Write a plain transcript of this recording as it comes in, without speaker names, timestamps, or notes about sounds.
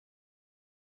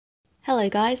Hello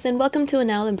guys, and welcome to a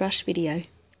nail and brush video.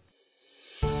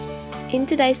 In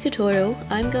today's tutorial,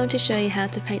 I'm going to show you how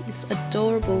to paint this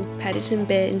adorable Paddington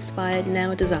bear inspired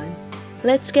nail design.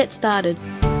 Let's get started.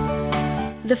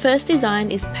 The first design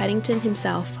is Paddington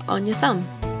himself on your thumb.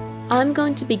 I'm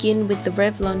going to begin with the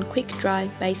Revlon Quick Dry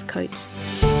base coat.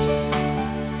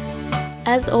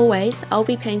 As always, I'll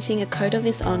be painting a coat of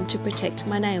this on to protect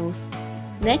my nails.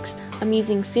 Next, I'm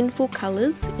using Sinful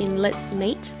colours in Let's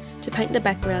Meet to paint the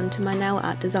background to my nail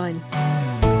art design.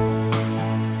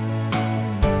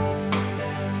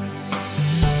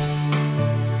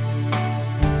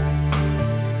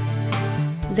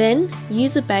 Then,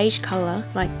 use a beige colour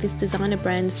like this designer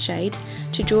brand's shade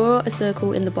to draw a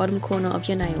circle in the bottom corner of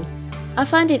your nail. I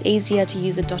find it easier to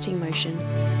use a dotting motion.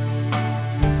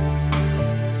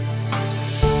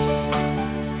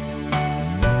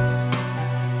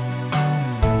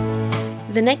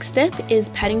 The next step is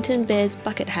Paddington Bear's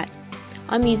bucket hat.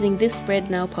 I'm using this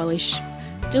red nail polish.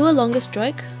 Do a longer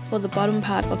stroke for the bottom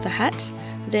part of the hat,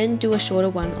 then do a shorter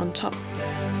one on top.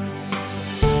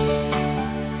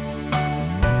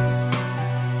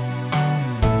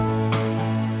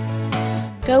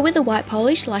 Go with a white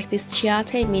polish like this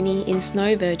Ciaté Mini in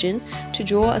Snow Virgin to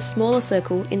draw a smaller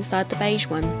circle inside the beige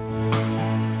one.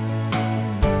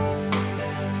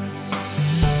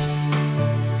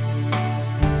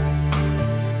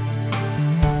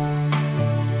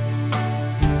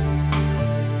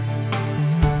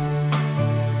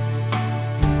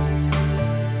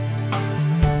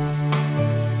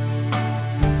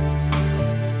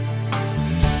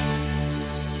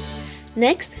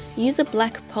 Next, use a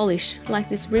black polish like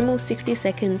this Rimmel 60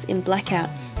 Seconds in Blackout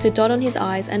to dot on his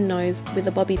eyes and nose with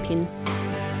a bobby pin.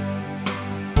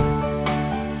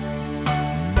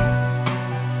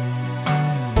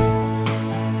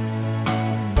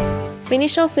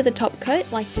 Finish off with a top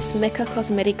coat like this Mecca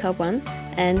Cosmetica one,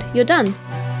 and you're done!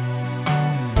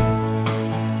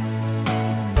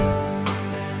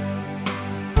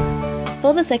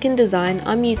 For the second design,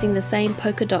 I'm using the same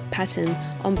polka dot pattern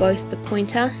on both the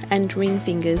pointer and ring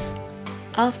fingers.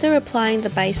 After applying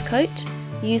the base coat,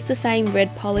 use the same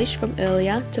red polish from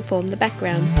earlier to form the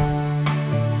background.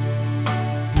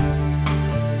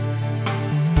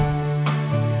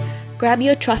 Grab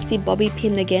your trusty bobby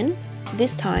pin again,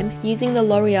 this time using the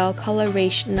L'Oreal Color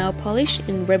Riche nail polish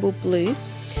in Rebel Blue.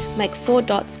 Make 4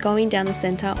 dots going down the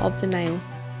center of the nail.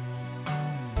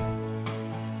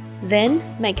 Then,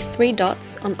 make 3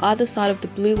 dots on either side of the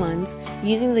blue ones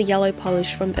using the yellow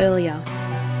polish from earlier.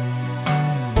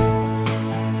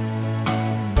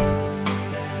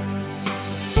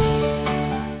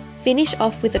 Finish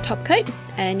off with a top coat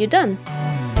and you're done!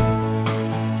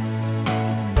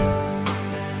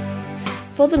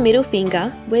 For the middle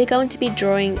finger, we're going to be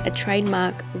drawing a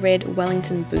trademark red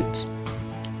Wellington boot.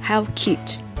 How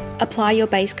cute! Apply your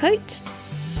base coat.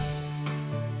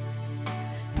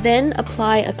 Then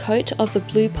apply a coat of the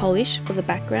blue polish for the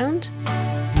background.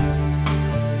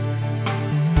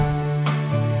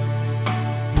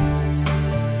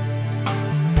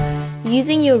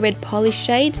 Using your red polish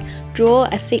shade, draw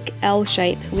a thick L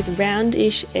shape with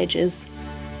roundish edges.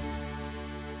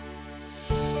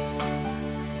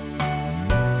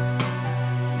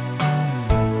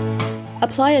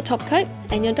 Apply a top coat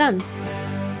and you're done.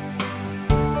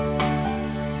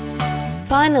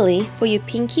 Finally, for your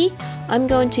pinky, I'm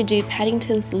going to do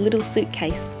Paddington's little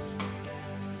suitcase.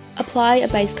 Apply a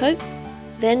base coat,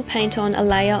 then paint on a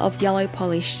layer of yellow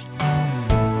polish.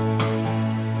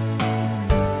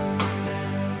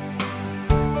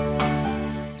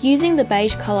 Using the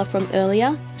beige colour from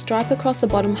earlier, stripe across the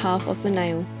bottom half of the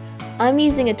nail. I'm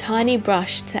using a tiny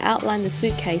brush to outline the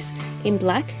suitcase in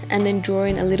black and then draw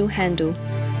in a little handle.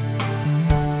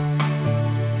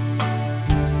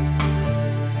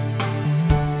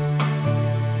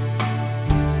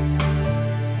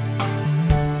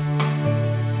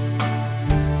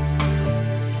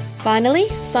 Finally,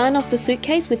 sign off the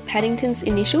suitcase with Paddington's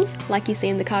initials like you see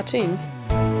in the cartoons.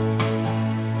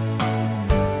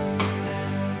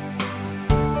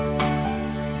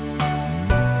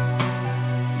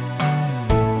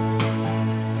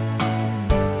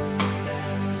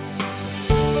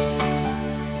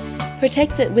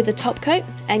 Protect it with a top coat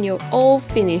and you're all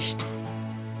finished.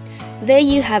 There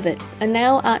you have it, a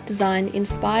nail art design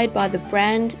inspired by the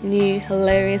brand new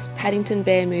hilarious Paddington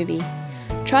Bear movie.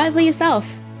 Try it for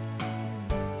yourself!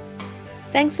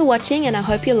 Thanks for watching and I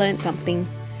hope you learned something.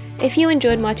 If you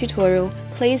enjoyed my tutorial,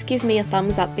 please give me a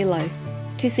thumbs up below.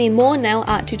 To see more nail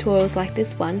art tutorials like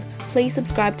this one, please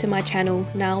subscribe to my channel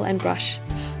Nail and Brush.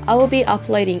 I will be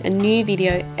uploading a new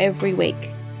video every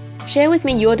week. Share with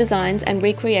me your designs and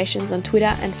recreations on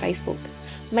Twitter and Facebook.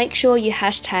 make sure you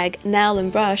hashtag nail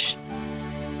and brush.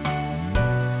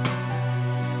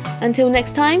 Until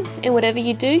next time, in whatever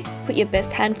you do, put your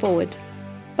best hand forward.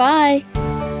 Bye!